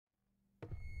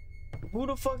Who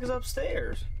the fuck is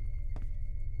upstairs?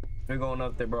 They're going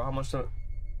up there, bro. How much?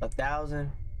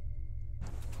 1,000?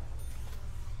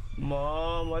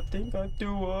 Mom, I think I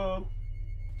threw up.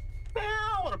 Man,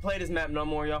 I don't want to play this map no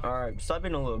more, y'all. Alright, stop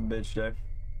being a little bitch, Jay.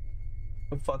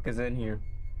 Who the fuck is in here?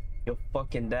 Your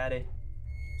fucking daddy.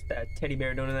 What's that teddy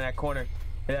bear doing in that corner?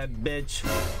 Hey, that bitch.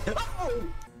 Oh!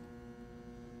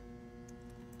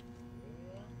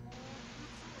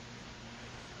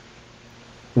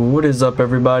 What is up,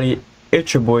 everybody?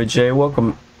 It's your boy Jay.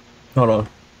 Welcome. Hold on.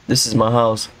 This is my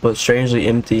house, but strangely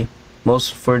empty.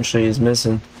 Most furniture is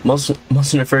missing. Most of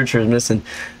the furniture is missing.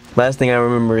 Last thing I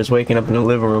remember is waking up in the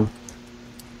living room.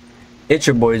 It's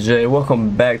your boy Jay.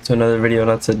 Welcome back to another video.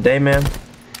 Now today, man,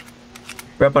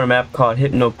 we're up on a map called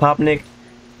Hypnopompic.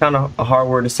 Kind of a hard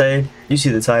word to say. You see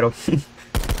the title.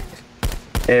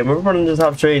 And we're gonna just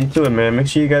hop straight into it, man. Make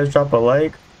sure you guys drop a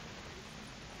like.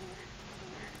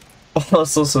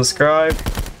 Also subscribe.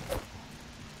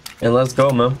 And let's go,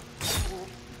 man.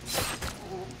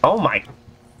 Oh my.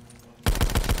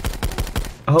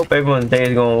 I hope everyone's day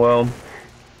is going well.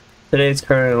 Today is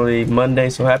currently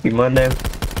Monday, so happy Monday.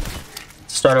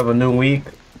 Start of a new week.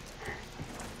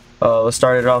 Let's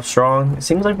start it off strong. It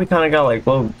seems like we kind of got like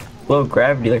low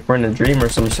gravity, like we're in a dream or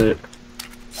some shit.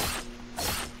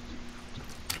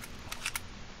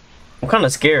 I'm kind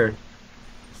of scared.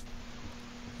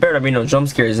 Better not be no jump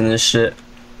scares in this shit.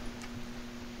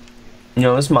 You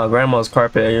know, this is my grandma's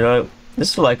carpet, you know.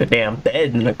 This is like a damn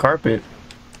bed and a carpet.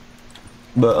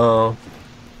 But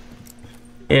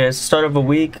yeah, it's the start of a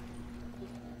week.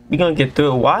 We're gonna get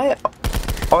through it. Why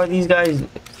are these guys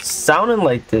sounding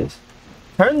like this?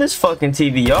 Turn this fucking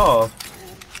TV off.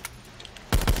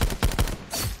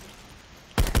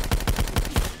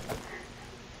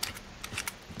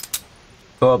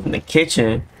 Go up in the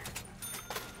kitchen.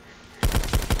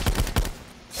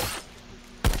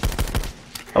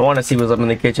 I want to see what's up in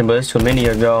the kitchen, but there's too many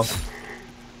of y'all.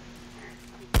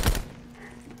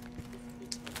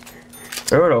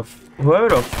 Whoever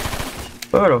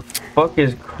the fuck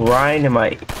is crying in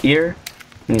my ear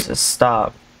needs to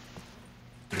stop.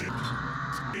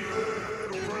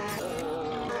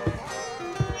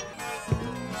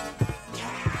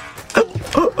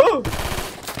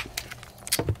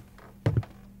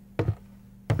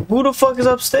 Who the fuck is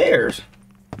upstairs?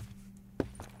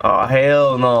 Oh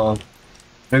hell no.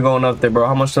 We're going up there, bro.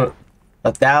 How much?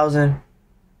 1,000?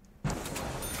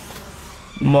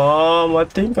 Mom, I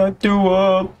think I threw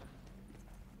up.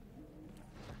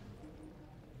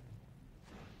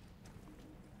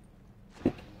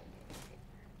 Man,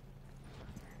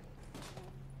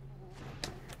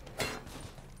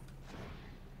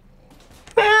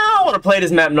 I don't want to play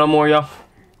this map no more, y'all.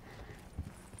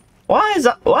 Why is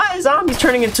zombies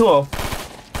turning into a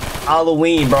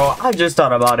Halloween, bro? I just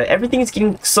thought about it. Everything's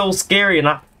getting so scary, and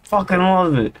I fucking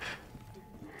love it,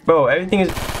 bro.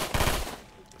 Everything's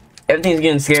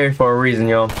getting scary for a reason,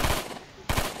 yo.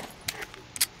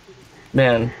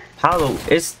 Man,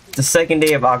 it's the second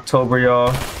day of October,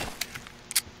 y'all.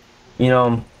 You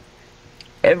know,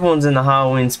 everyone's in the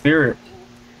Halloween spirit.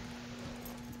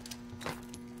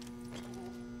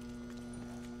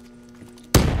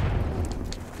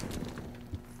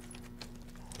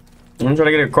 I'm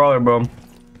trying to get a crawler, bro.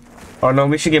 Oh no,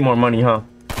 we should get more money, huh?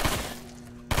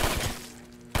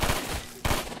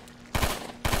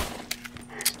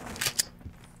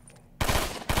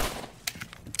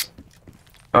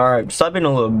 Alright, stop being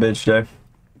a little bitch, Jay.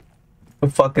 Who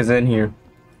the fuck is in here?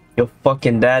 Your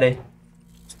fucking daddy.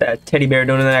 What's that teddy bear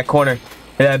doing in that corner?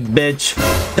 Hey, that bitch.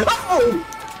 Oh!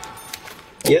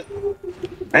 Yep.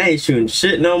 I ain't shooting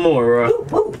shit no more,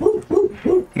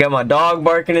 bro. Got my dog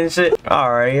barking and shit.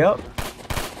 Alright, yep.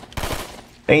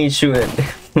 I ain't shooting.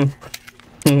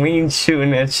 We ain't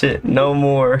shooting that shit no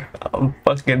more. I'm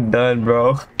fucking done,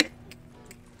 bro.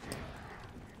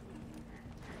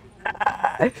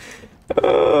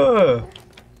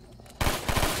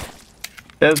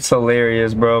 That's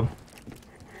hilarious, bro.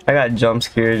 I got jump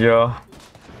scared, y'all.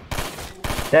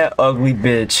 That ugly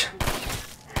bitch.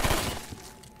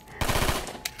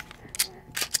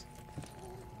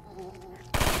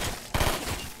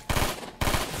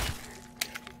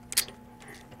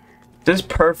 This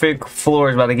perfect floor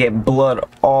is about to get blood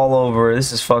all over.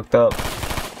 This is fucked up.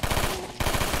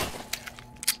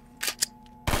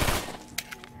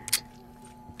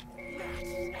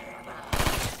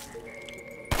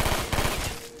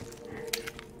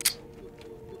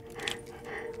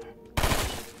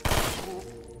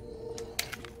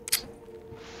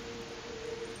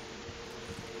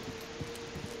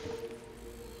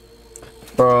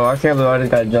 Bro, I can't believe I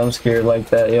just got jump scared like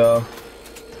that, y'all.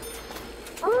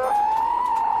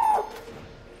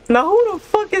 Now who the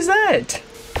fuck is that?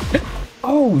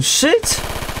 Oh shit!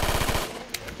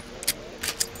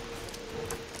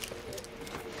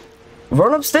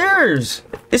 Run upstairs!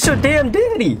 It's your damn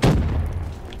daddy!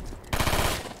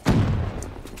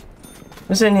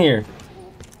 What's in here?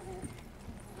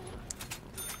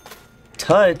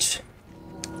 Touch?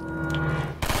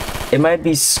 It might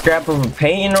be scrap of a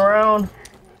painting around.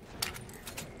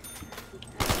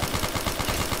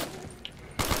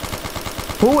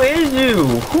 Who is you?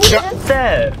 Who is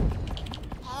that?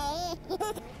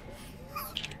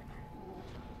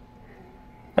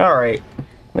 Alright.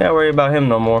 Not worry about him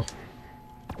no more.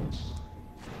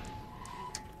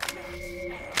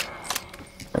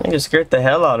 That nigga scared the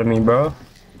hell out of me, bro.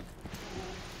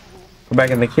 Go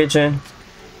back in the kitchen.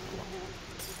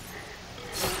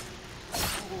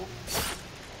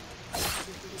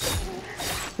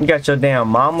 You got your damn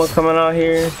mama coming out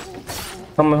here.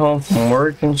 Coming home from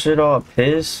work and shit all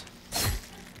pissed.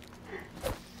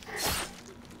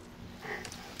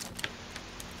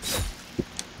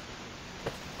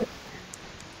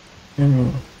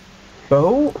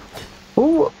 But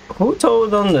who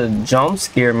told them to jump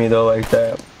scare me though like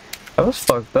that? That was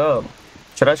fucked up.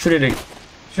 Should I shoot it?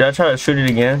 Should I try to shoot it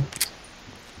again?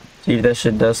 See if that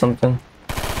shit does something.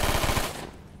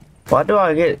 Why do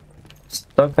I get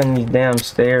stuck on these damn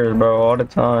stairs, bro, all the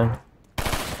time?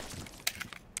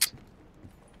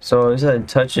 So it said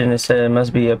touch it and it said it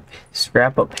must be a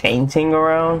scrap of painting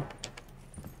around.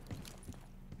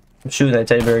 I'm shooting that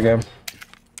teddy bear again.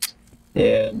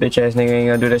 Yeah, bitch ass nigga ain't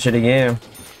gonna do that shit again.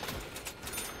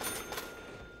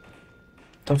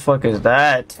 The fuck is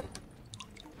that?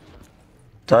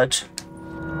 Touch?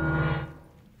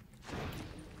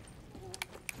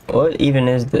 What even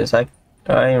is this? I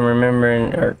am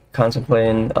remembering or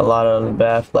contemplating a lot of the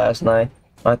bath last night.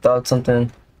 I thought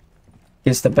something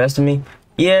gets the best of me.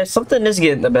 Yeah, something is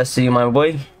getting the best of you, my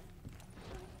boy.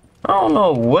 I don't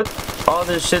know what all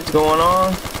this shit's going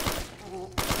on,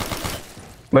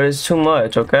 but it's too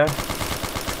much, okay?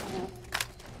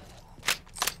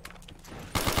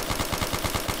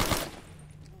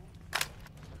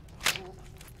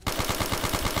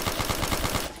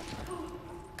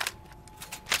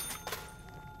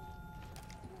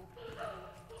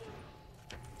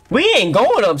 We ain't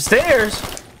going upstairs.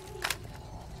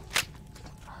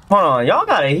 Hold on, y'all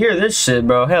gotta hear this shit,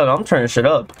 bro. Hell, I'm turning shit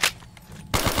up.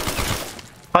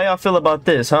 How y'all feel about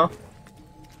this, huh?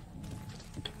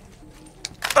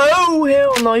 Oh,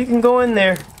 hell no, you can go in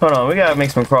there. Hold on, we gotta make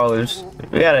some crawlers.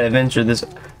 We gotta adventure this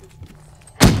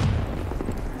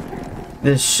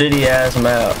shitty ass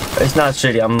map. It's not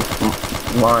shitty, I'm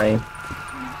lying.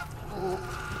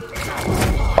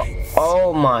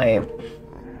 Oh my.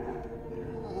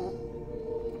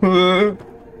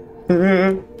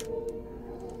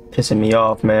 Pissing me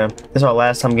off, man. This is our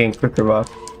last time getting quicker buff.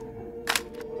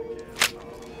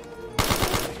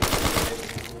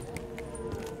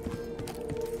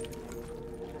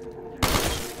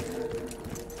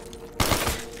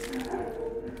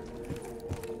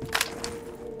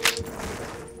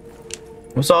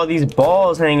 What's all these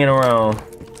balls hanging around?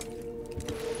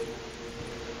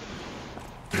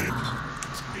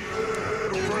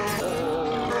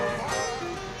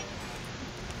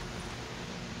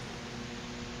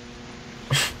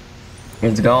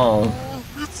 It's gone.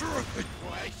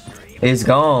 It's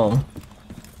gone.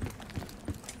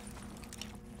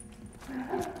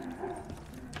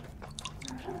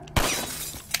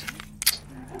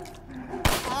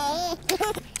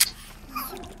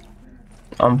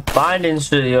 I'm finding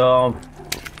shit, y'all.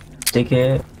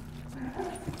 Dickhead.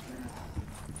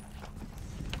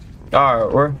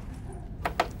 Alright, we're...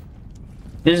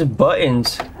 There's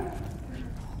buttons.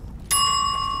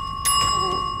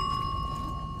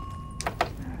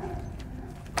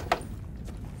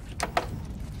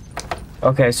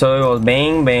 Okay, so it goes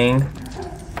bang, bang.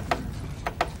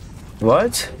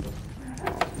 What?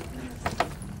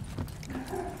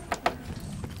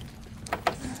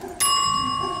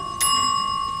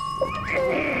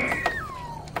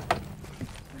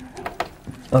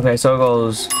 Okay, so it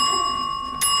goes...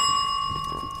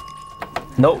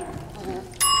 Nope.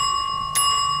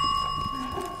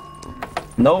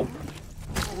 Nope.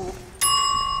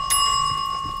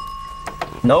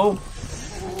 Nope.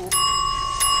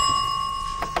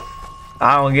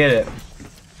 I don't get it.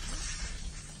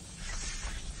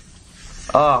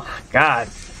 Oh, God.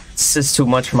 This is too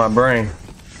much for my brain.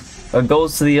 It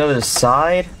goes to the other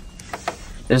side.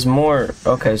 There's more.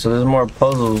 Okay, so there's more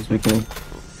puzzles we can...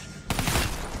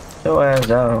 Show ass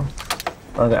down.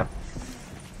 Okay.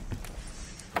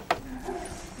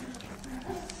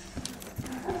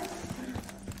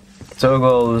 So it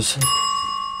goes...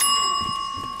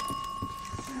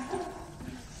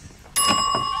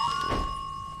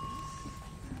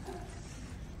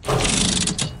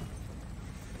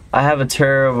 I have a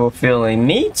terrible feeling.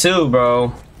 Me too,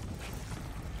 bro.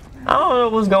 I don't know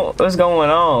what's going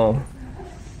on.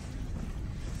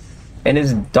 And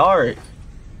it's dark.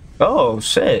 Oh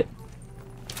shit.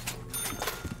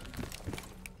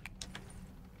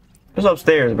 What's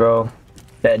upstairs, bro?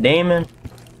 That demon?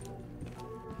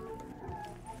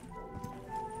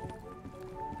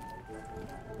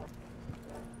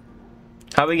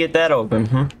 How we get that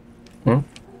open?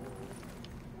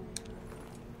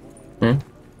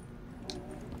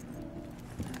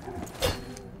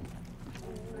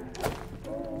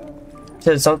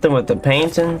 Said something with the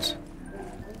paintings.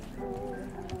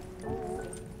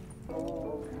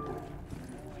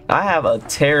 I have a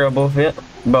terrible feel,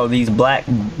 bro. These black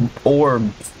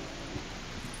orbs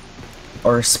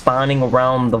are spawning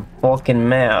around the fucking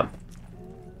map.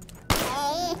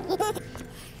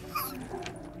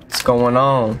 What's going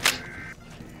on?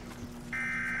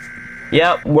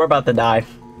 Yep, we're about to die.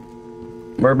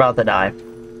 We're about to die.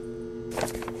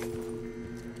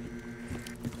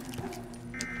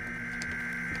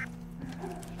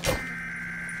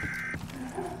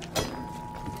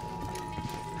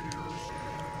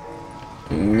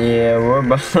 Yeah,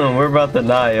 we're about to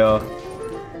die, y'all.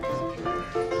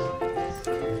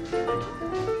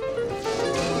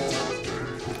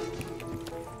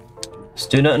 Let's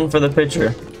do nothing for the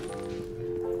picture.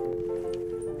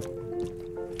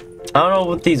 I don't know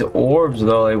what these orbs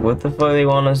though, like what the fuck they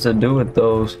want us to do with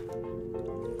those?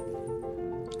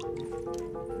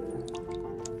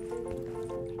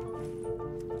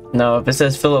 Now if it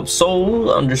says fill up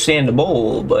soul,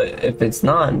 understandable, but if it's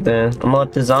not, then I'm gonna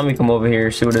let the zombie come over here,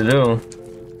 see what it do.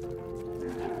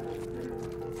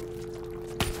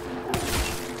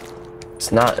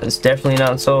 It's definitely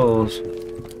not souls.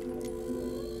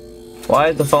 Why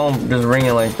is the phone just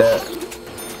ringing like that?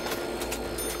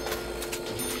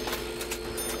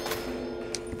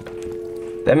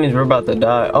 That means we're about to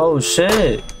die. Oh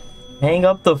shit. Hang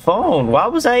up the phone. Why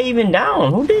was I even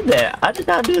down? Who did that? I did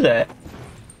not do that.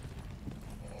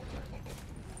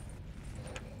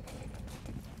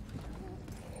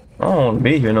 I don't want to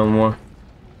be here no more.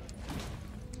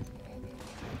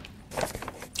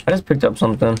 I just picked up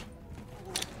something.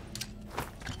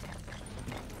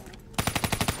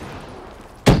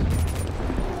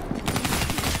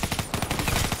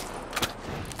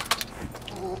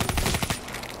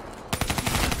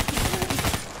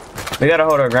 We gotta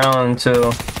hold our ground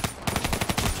until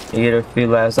you get a few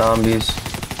last zombies.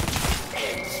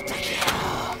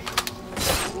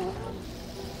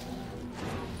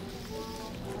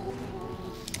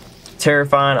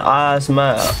 Terrifying ass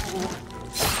map.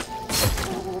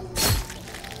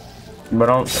 But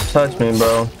don't touch me,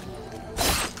 bro.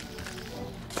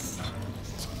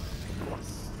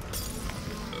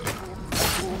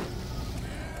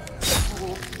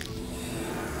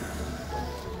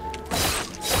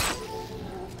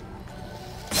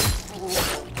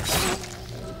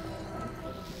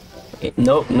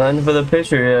 Nope, nothing for the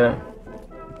picture yet.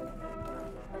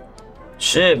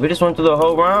 Shit, we just went through the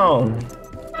whole round.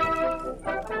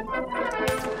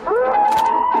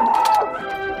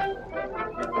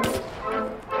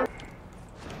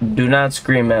 Do not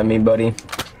scream at me, buddy.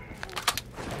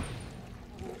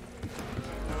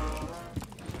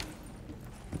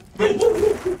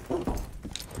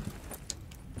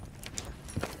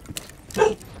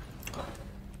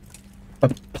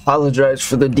 Apologize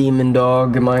for the demon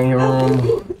dog in my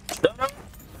room.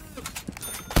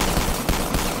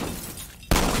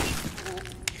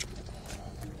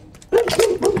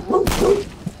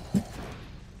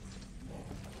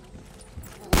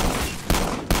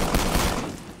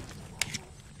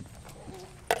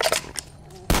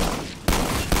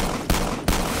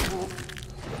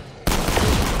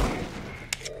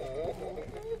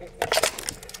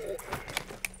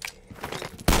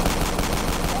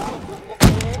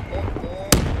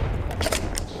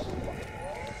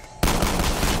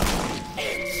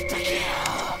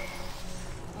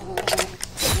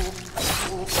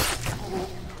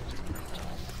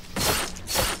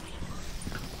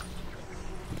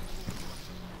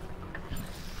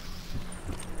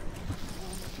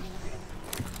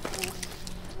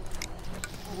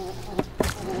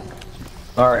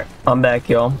 Alright, I'm back,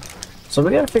 y'all. So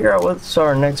we gotta figure out what's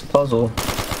our next puzzle.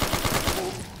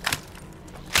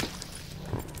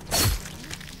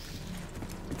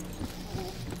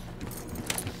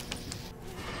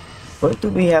 What do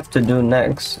we have to do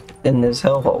next in this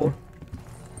hellhole?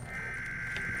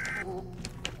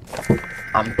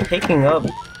 I'm picking up.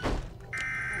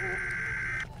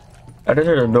 I just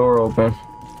heard a door open.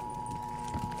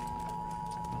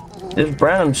 There's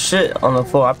random shit on the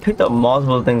floor. I picked up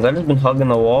multiple things. I just been hugging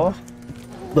the wall,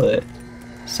 but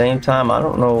Same time, I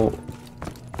don't know.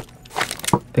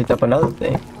 Picked up another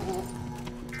thing.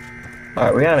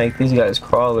 Alright, we gotta make these guys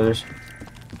crawlers.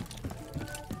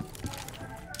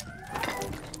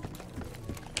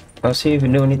 Let's see if we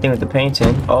do anything with the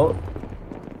painting. Oh.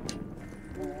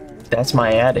 That's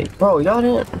my attic. Bro, y'all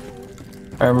didn't...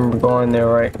 I remember going there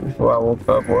right before I woke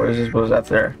up, or is this was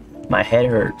after? My head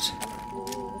hurts.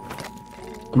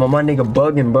 I'm on my nigga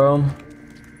bugging, bro.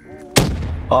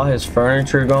 All his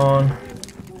furniture gone.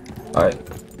 Alright.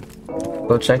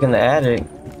 Go check in the attic.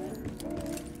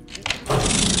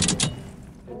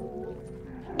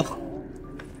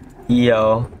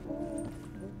 Yo.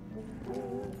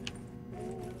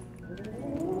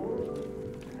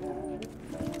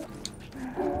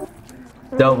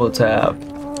 Double tap.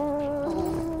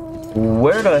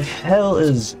 Where the hell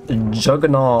is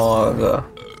Juggernaut?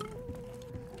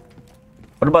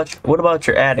 What about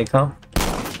your attic, huh?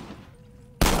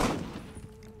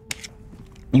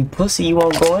 You pussy, you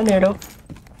won't go in there though.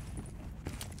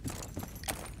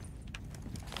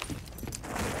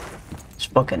 It's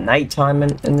fucking nighttime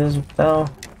in this now.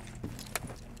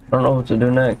 I don't know what to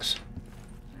do next.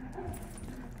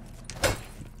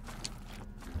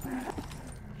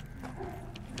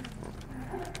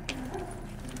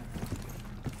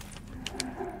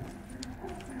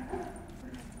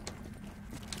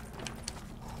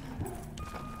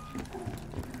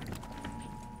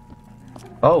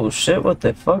 Oh shit, what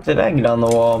the fuck did I get on the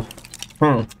wall?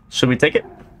 Should we take it?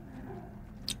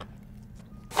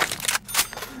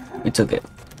 We took it.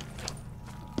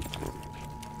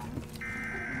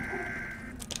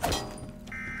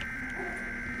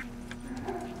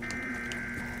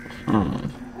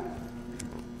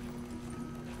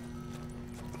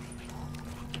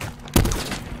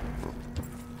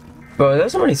 Bro, is there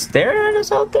somebody staring at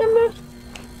us out there, man?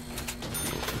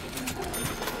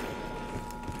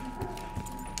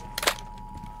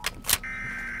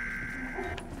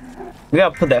 We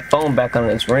gotta put that phone back on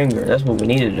its ringer. That's what we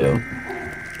need to do.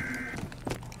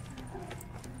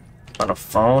 On a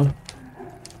phone?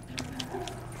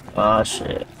 Ah,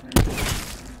 shit.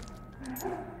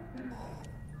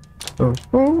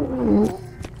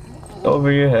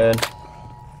 Over your head.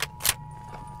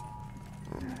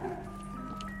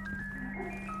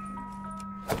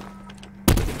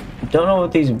 Don't know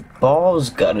what these balls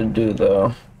gotta do,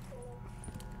 though.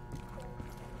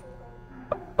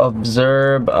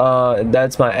 Observe,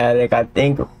 that's my attic. I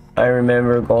think I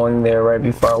remember going there right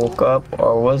before I woke up,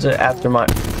 or was it after my...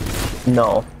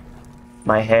 No,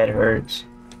 my head hurts.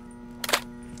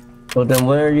 Well then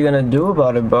what are you gonna do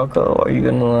about it, bucko? Are you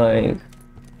gonna like,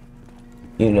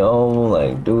 you know,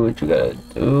 like do what you gotta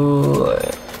do,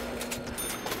 like...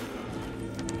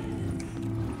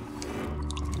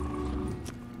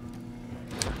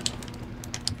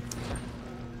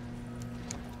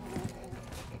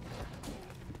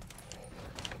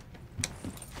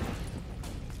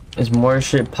 There's more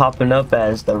shit popping up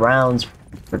as the rounds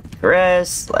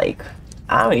progress. Like,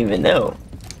 I don't even know.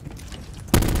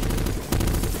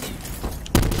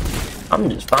 I'm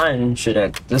just finding shit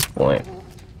at this point.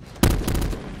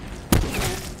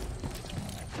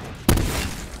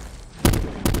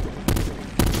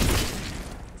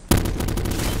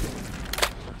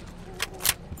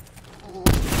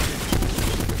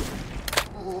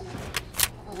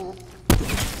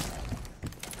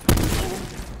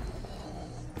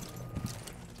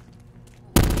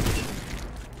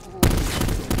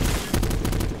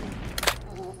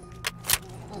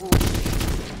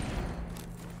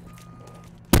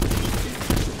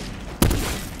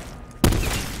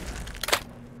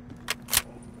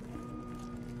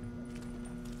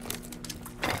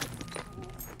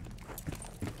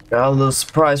 Got a little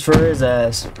surprise for his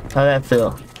ass. How'd that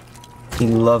feel? He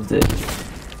loved it.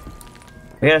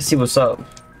 We gotta see what's up.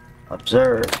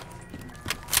 Observe.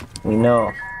 We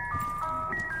know.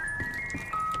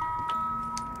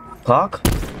 Clock?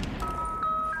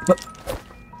 What?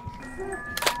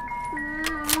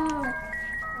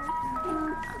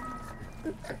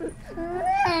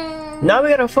 Now we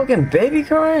got a fucking baby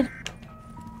crying?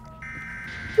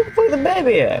 Where the fuck the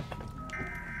baby at?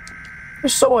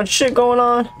 There's so much shit going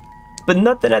on, but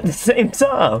nothing at the same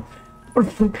time. What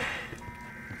the fuck?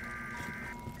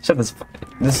 Shut this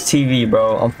TV,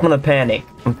 bro. I'm gonna panic.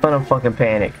 I'm gonna fucking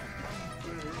panic.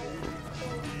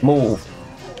 Move.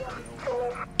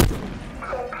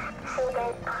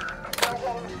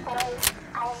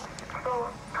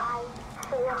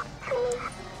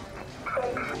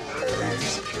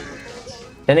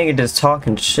 That nigga just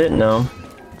talking shit now.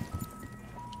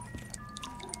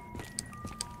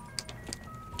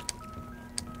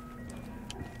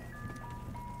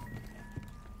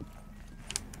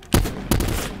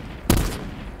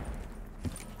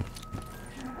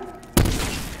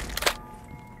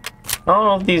 don't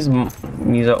know if these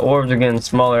orbs are getting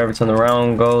smaller every time the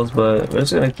round goes, but we're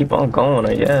just gonna keep on going,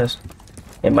 I guess.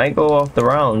 It might go off the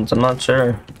rounds, I'm not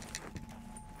sure.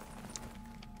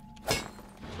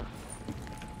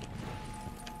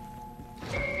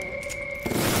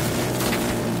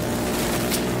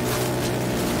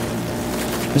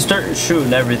 Just start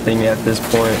shooting everything at this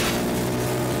point.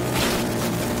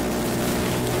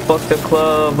 Fuck the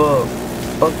club up.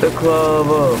 Fuck the club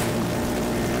up.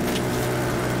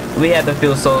 We had to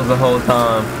field souls the whole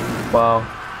time. Wow.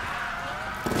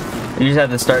 You just had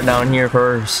to start down here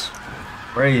first.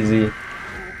 Crazy.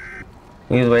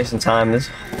 He was wasting time this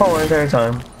whole entire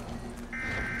time.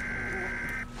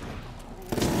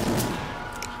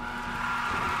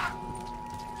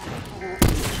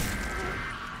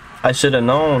 I should have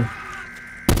known.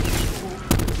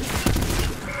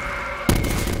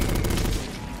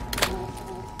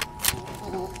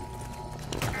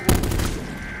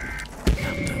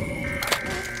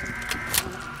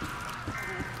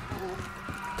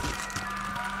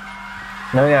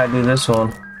 Now we gotta do this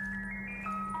one.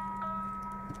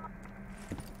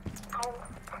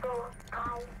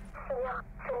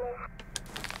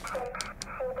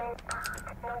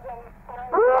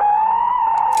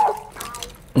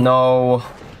 No.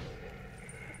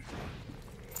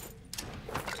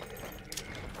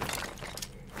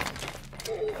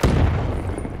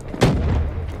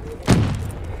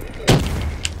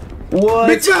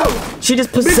 What? She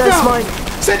just possessed my...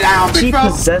 Sit down, she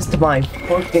possessed my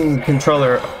fucking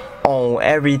controller on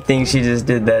everything. She just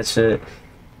did that shit.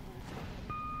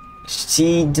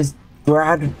 She just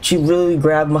grabbed... She really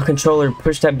grabbed my controller,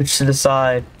 pushed that bitch to the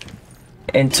side,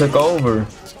 and took over.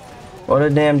 What a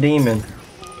damn demon.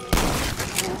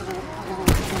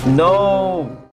 No!